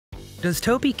Does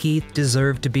Toby Keith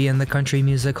deserve to be in the Country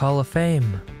Music Hall of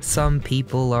Fame? Some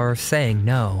people are saying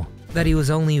no, that he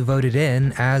was only voted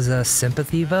in as a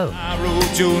sympathy vote. I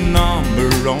wrote your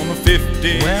number on the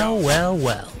 50.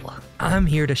 Well. I'm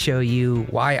here to show you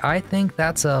why I think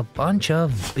that's a bunch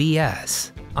of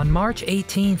BS. On March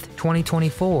 18th,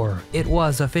 2024, it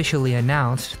was officially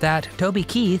announced that Toby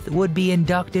Keith would be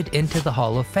inducted into the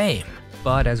Hall of Fame.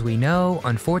 But as we know,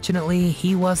 unfortunately,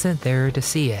 he wasn't there to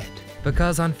see it.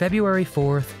 Because on February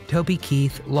 4th, Toby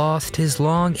Keith lost his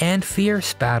long and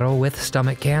fierce battle with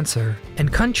stomach cancer,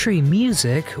 and country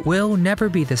music will never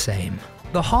be the same.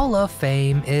 The Hall of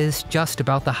Fame is just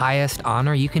about the highest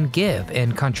honor you can give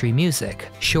in country music,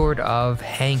 short of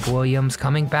Hank Williams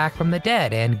coming back from the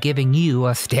dead and giving you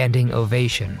a standing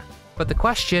ovation. But the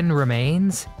question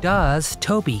remains, does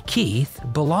Toby Keith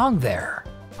belong there?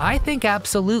 I think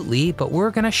absolutely, but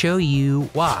we're gonna show you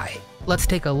why. Let's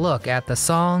take a look at the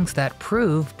songs that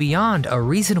prove beyond a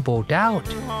reasonable doubt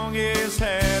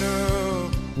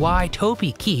why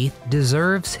Toby Keith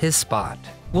deserves his spot.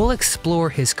 We'll explore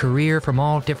his career from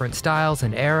all different styles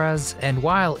and eras, and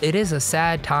while it is a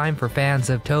sad time for fans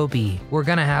of Toby, we're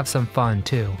gonna have some fun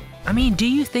too. I mean, do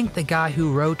you think the guy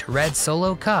who wrote Red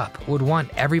Solo Cup would want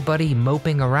everybody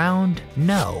moping around?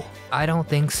 No, I don't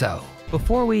think so.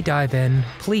 Before we dive in,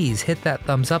 please hit that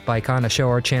thumbs up icon to show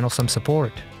our channel some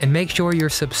support. And make sure you're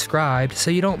subscribed so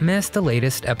you don't miss the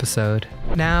latest episode.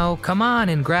 Now, come on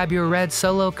and grab your Red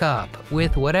Solo Cup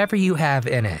with whatever you have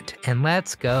in it, and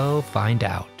let's go find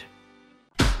out.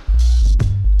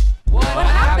 What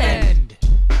happened?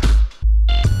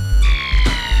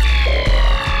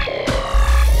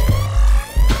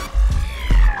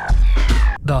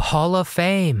 The Hall of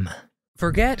Fame.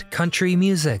 Forget country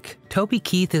music. Toby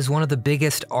Keith is one of the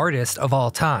biggest artists of all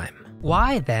time.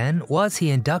 Why then was he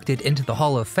inducted into the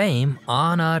Hall of Fame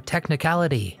on a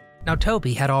technicality? Now,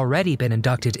 Toby had already been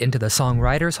inducted into the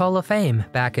Songwriters Hall of Fame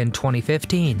back in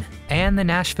 2015 and the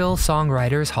Nashville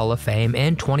Songwriters Hall of Fame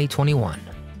in 2021.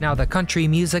 Now, the Country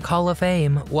Music Hall of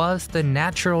Fame was the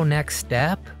natural next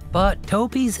step, but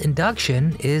Toby's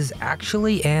induction is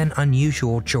actually an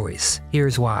unusual choice.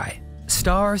 Here's why.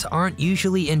 Stars aren't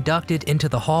usually inducted into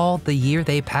the hall the year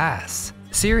they pass.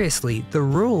 Seriously, the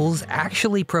rules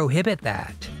actually prohibit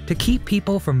that, to keep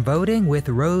people from voting with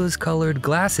rose-colored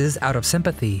glasses out of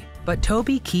sympathy. But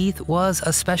Toby Keith was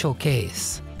a special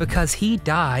case, because he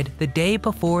died the day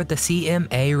before the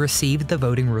CMA received the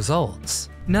voting results.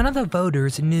 None of the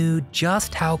voters knew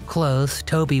just how close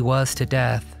Toby was to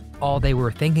death. All they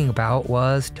were thinking about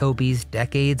was Toby's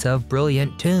decades of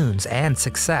brilliant tunes and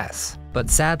success. But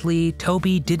sadly,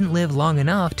 Toby didn't live long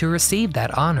enough to receive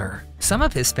that honor. Some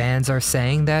of his fans are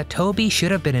saying that Toby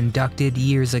should have been inducted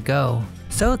years ago,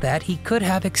 so that he could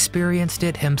have experienced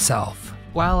it himself.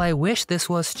 While I wish this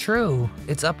was true,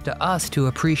 it's up to us to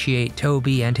appreciate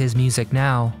Toby and his music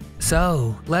now.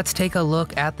 So, let's take a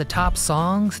look at the top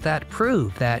songs that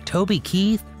prove that Toby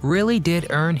Keith really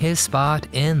did earn his spot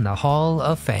in the Hall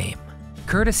of Fame.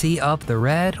 Courtesy of the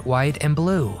Red, White, and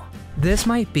Blue. This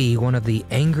might be one of the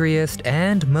angriest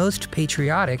and most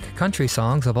patriotic country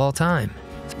songs of all time.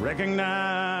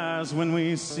 Recognize when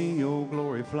we see your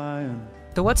glory flying.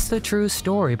 So what's the true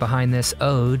story behind this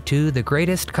ode to the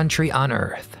greatest country on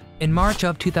earth? In March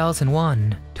of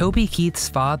 2001, Toby Keith's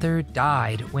father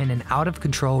died when an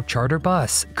out-of-control charter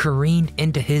bus careened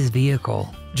into his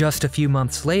vehicle. Just a few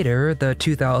months later, the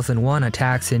 2001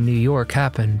 attacks in New York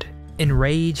happened.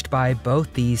 Enraged by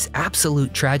both these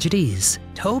absolute tragedies,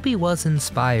 Toby was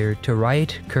inspired to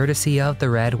write, courtesy of the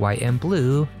Red, White, and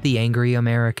Blue, The Angry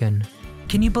American.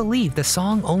 Can you believe the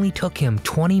song only took him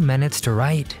 20 minutes to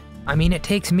write? I mean, it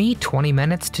takes me 20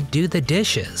 minutes to do the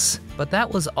dishes, but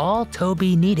that was all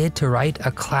Toby needed to write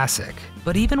a classic.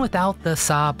 But even without the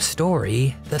sob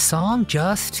story, the song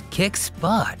just kicks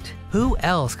butt. Who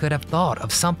else could have thought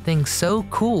of something so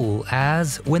cool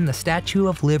as when the Statue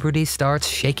of Liberty starts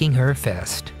shaking her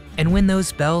fist? And when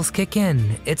those bells kick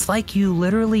in, it's like you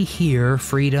literally hear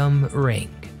freedom ring.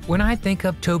 When I think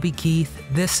of Toby Keith,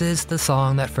 this is the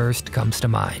song that first comes to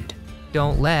mind.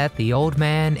 Don't Let the Old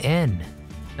Man In.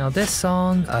 Now this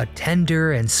song, a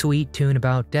tender and sweet tune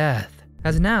about death,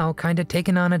 has now kinda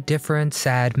taken on a different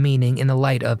sad meaning in the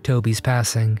light of Toby's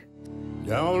passing.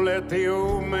 Don't let the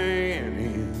old man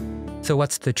in. So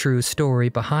what's the true story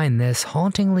behind this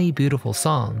hauntingly beautiful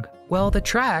song? Well, the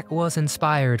track was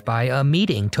inspired by a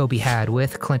meeting Toby had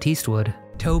with Clint Eastwood.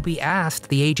 Toby asked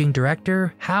the aging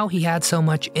director how he had so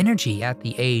much energy at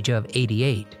the age of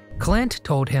 88. Clint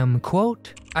told him,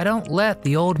 quote, "I don't let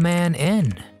the old man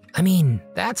in." I mean,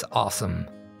 that's awesome.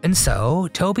 And so,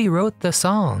 Toby wrote the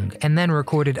song and then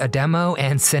recorded a demo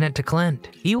and sent it to Clint.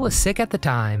 He was sick at the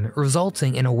time,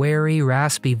 resulting in a wary,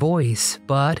 raspy voice,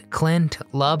 but Clint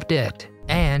loved it.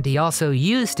 And he also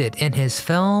used it in his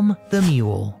film, The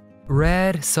Mule.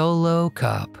 Red Solo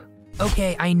Cup.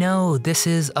 Okay, I know this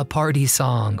is a party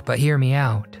song, but hear me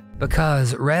out.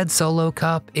 Because Red Solo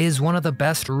Cup is one of the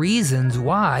best reasons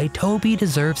why Toby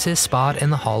deserves his spot in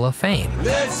the Hall of Fame.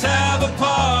 Let's have a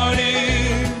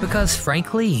party. Because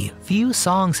frankly, few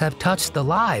songs have touched the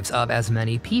lives of as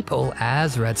many people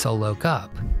as Red Solo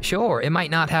Cup. Sure, it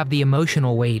might not have the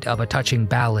emotional weight of a touching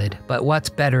ballad, but what's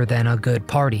better than a good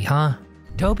party, huh?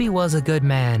 Toby was a good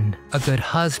man, a good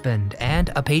husband,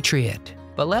 and a patriot.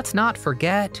 But let's not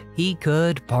forget, he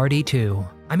could party too.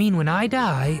 I mean, when I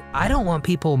die, I don't want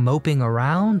people moping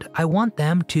around. I want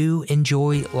them to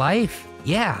enjoy life.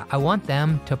 Yeah, I want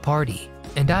them to party.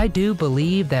 And I do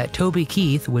believe that Toby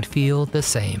Keith would feel the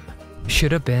same.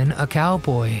 Should have been a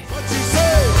cowboy. What you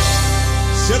say?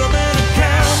 Should have been a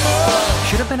cowboy.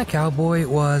 Should have been a cowboy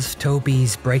was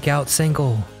Toby's breakout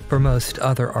single. For most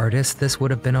other artists, this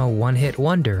would have been a one-hit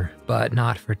wonder, but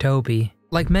not for Toby.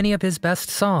 Like many of his best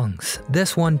songs,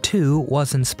 this one too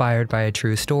was inspired by a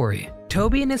true story.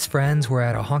 Toby and his friends were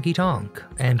at a honky-tonk,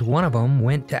 and one of them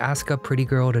went to ask a pretty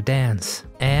girl to dance,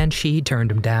 and she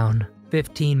turned him down.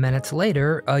 15 minutes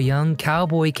later, a young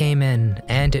cowboy came in,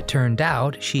 and it turned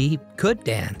out she could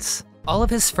dance. All of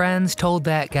his friends told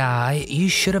that guy, "You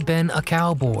should have been a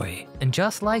cowboy." And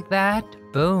just like that,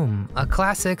 boom, a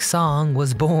classic song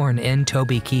was born in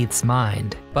Toby Keith's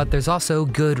mind. But there's also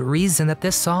good reason that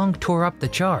this song tore up the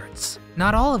charts.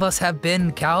 Not all of us have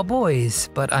been cowboys,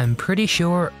 but I'm pretty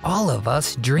sure all of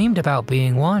us dreamed about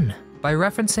being one. By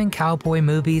referencing cowboy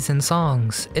movies and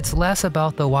songs, it's less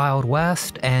about the Wild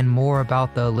West and more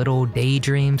about the little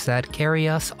daydreams that carry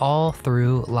us all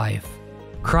through life.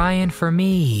 Crying for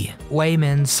Me,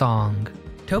 Wayman's song.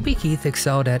 Toby Keith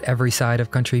excelled at every side of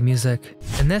country music,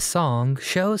 and this song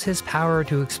shows his power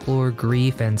to explore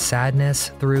grief and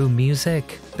sadness through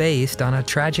music based on a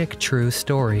tragic true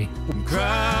story.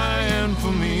 Crying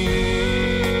for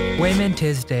me. Wayman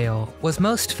Tisdale was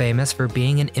most famous for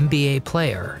being an NBA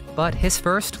player, but his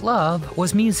first love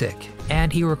was music,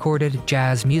 and he recorded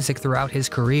jazz music throughout his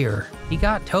career. He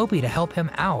got Toby to help him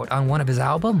out on one of his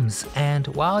albums, and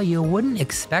while you wouldn't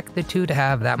expect the two to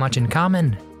have that much in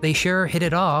common, they sure hit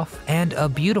it off, and a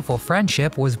beautiful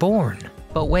friendship was born.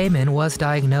 But Wayman was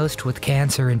diagnosed with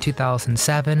cancer in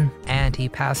 2007, and he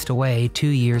passed away 2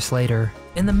 years later.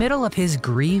 In the middle of his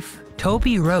grief,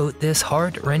 Toby wrote this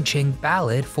heart-wrenching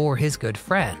ballad for his good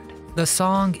friend. The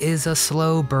song is a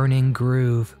slow-burning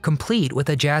groove, complete with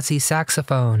a jazzy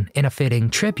saxophone in a fitting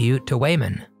tribute to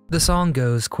Wayman. The song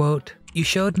goes, quote, "You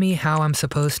showed me how I'm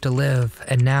supposed to live,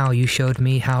 and now you showed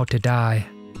me how to die."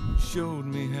 Showed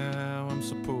me how I'm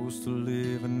supposed to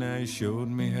live, and now you showed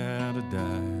me how to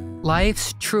die.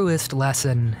 Life's truest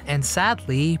lesson, and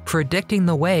sadly, predicting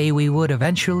the way we would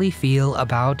eventually feel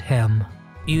about him.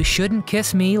 You shouldn't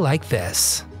kiss me like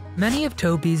this. Many of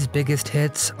Toby's biggest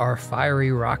hits are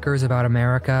fiery rockers about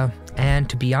America, and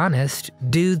to be honest,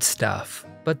 dude stuff.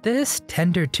 But this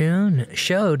tender tune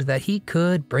showed that he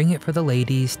could bring it for the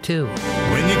ladies too.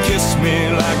 When you kiss me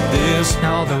like this.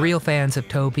 Now, all the real fans of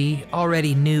Toby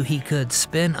already knew he could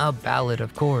spin a ballad,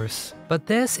 of course. But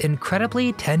this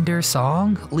incredibly tender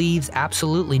song leaves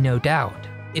absolutely no doubt.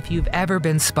 If you've ever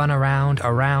been spun around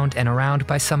and around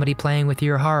by somebody playing with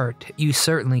your heart, you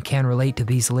certainly can relate to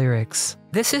these lyrics.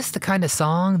 This is the kind of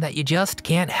song that you just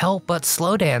can't help but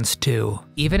slow dance to,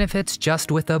 even if it's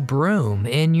just with a broom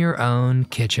in your own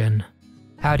kitchen.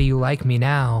 How Do You Like Me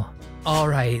Now?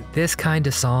 Alright, this kind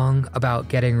of song about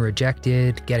getting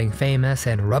rejected, getting famous,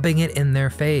 and rubbing it in their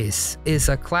face is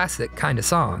a classic kind of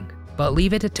song. But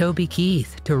leave it to Toby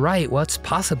Keith to write what's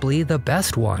possibly the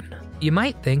best one. You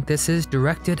might think this is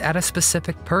directed at a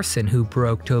specific person who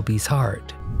broke Toby's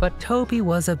heart. But Toby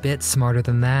was a bit smarter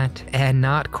than that, and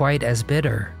not quite as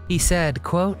bitter. He said,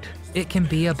 quote, "It can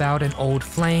be about an old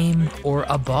flame, or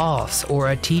a boss, or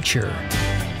a teacher.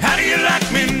 How do you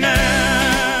like me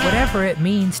now? Whatever it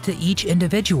means to each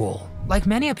individual." Like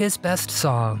many of his best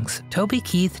songs, Toby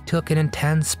Keith took an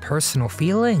intense personal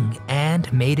feeling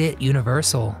and made it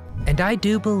universal. And I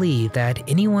do believe that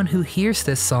anyone who hears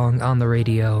this song on the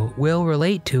radio will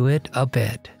relate to it a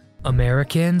bit.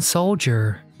 American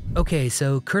Soldier. Okay,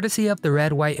 so courtesy of the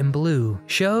Red, White, and Blue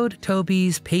showed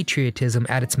Toby's patriotism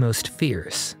at its most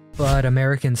fierce. But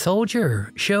American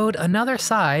Soldier showed another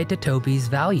side to Toby's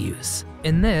values.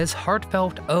 In this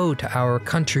heartfelt ode to our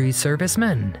country's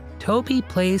servicemen, Toby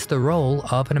plays the role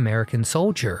of an American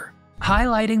soldier,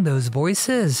 highlighting those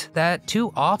voices that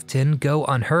too often go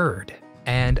unheard.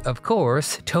 And of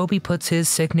course, Toby puts his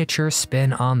signature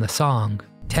spin on the song,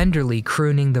 tenderly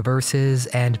crooning the verses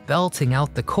and belting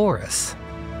out the chorus.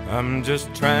 I'm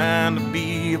just trying to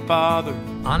be a father.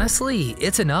 Honestly,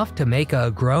 it's enough to make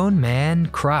a grown man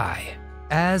cry.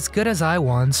 As Good As I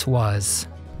Once Was.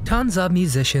 Tons of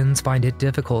musicians find it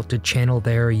difficult to channel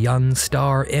their young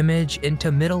star image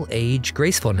into middle-age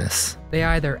gracefulness. They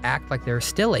either act like they're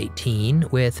still 18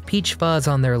 with peach fuzz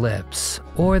on their lips,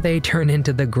 or they turn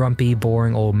into the grumpy,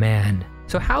 boring old man.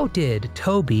 So how did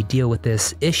Toby deal with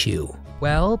this issue?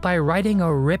 Well, by writing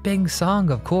a ripping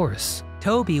song, of course.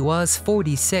 Toby was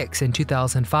 46 in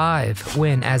 2005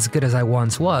 when As Good As I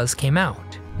Once Was came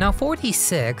out. Now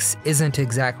 46 isn't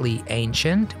exactly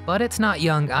ancient, but it's not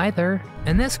young either,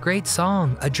 and this great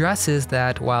song addresses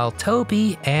that while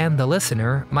Toby and the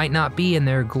listener might not be in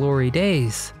their glory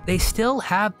days, they still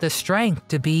have the strength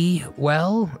to be,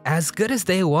 well, as good as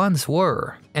they once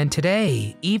were. And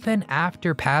today, even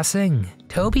after passing,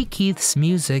 Toby Keith's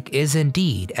music is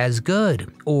indeed as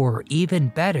good, or even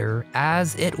better,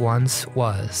 as it once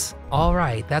was.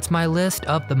 Alright, that's my list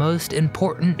of the most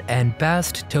important and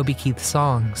best Toby Keith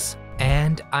songs.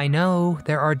 And I know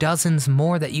there are dozens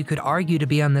more that you could argue to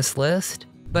be on this list,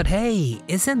 but hey,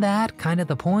 isn't that kind of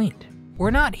the point?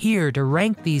 We're not here to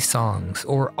rank these songs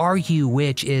or argue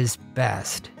which is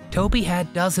best. Toby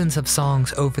had dozens of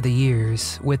songs over the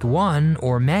years, with one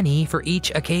or many for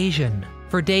each occasion.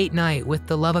 For date night with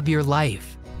the love of your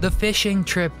life, the fishing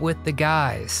trip with the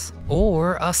guys,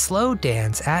 or a slow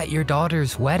dance at your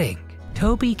daughter's wedding.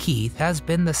 Toby Keith has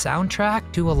been the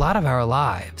soundtrack to a lot of our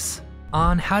lives.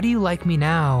 On How Do You Like Me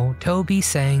Now, Toby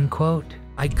sang, quote,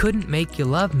 "I couldn't make you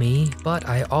love me, but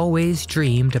I always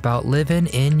dreamed about living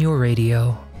in your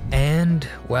radio." And,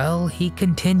 well, he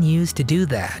continues to do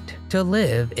that, to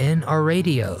live in our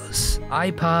radios,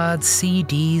 iPods,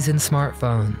 CDs, and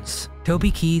smartphones.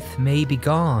 Toby Keith may be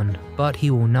gone, but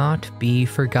he will not be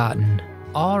forgotten.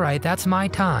 Alright, that's my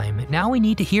time. Now we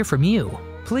need to hear from you.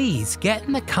 Please get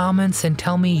in the comments and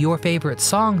tell me your favorite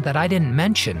song that I didn't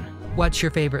mention. What's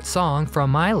your favorite song from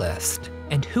my list?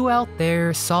 And who out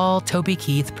there saw Toby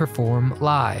Keith perform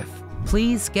live?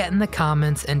 Please get in the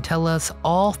comments and tell us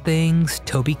all things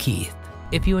Toby Keith.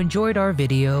 If you enjoyed our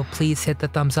video, please hit the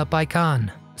thumbs up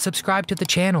icon, subscribe to the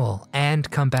channel, and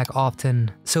come back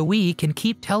often so we can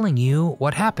keep telling you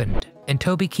what happened. And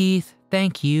Toby Keith,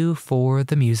 thank you for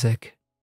the music.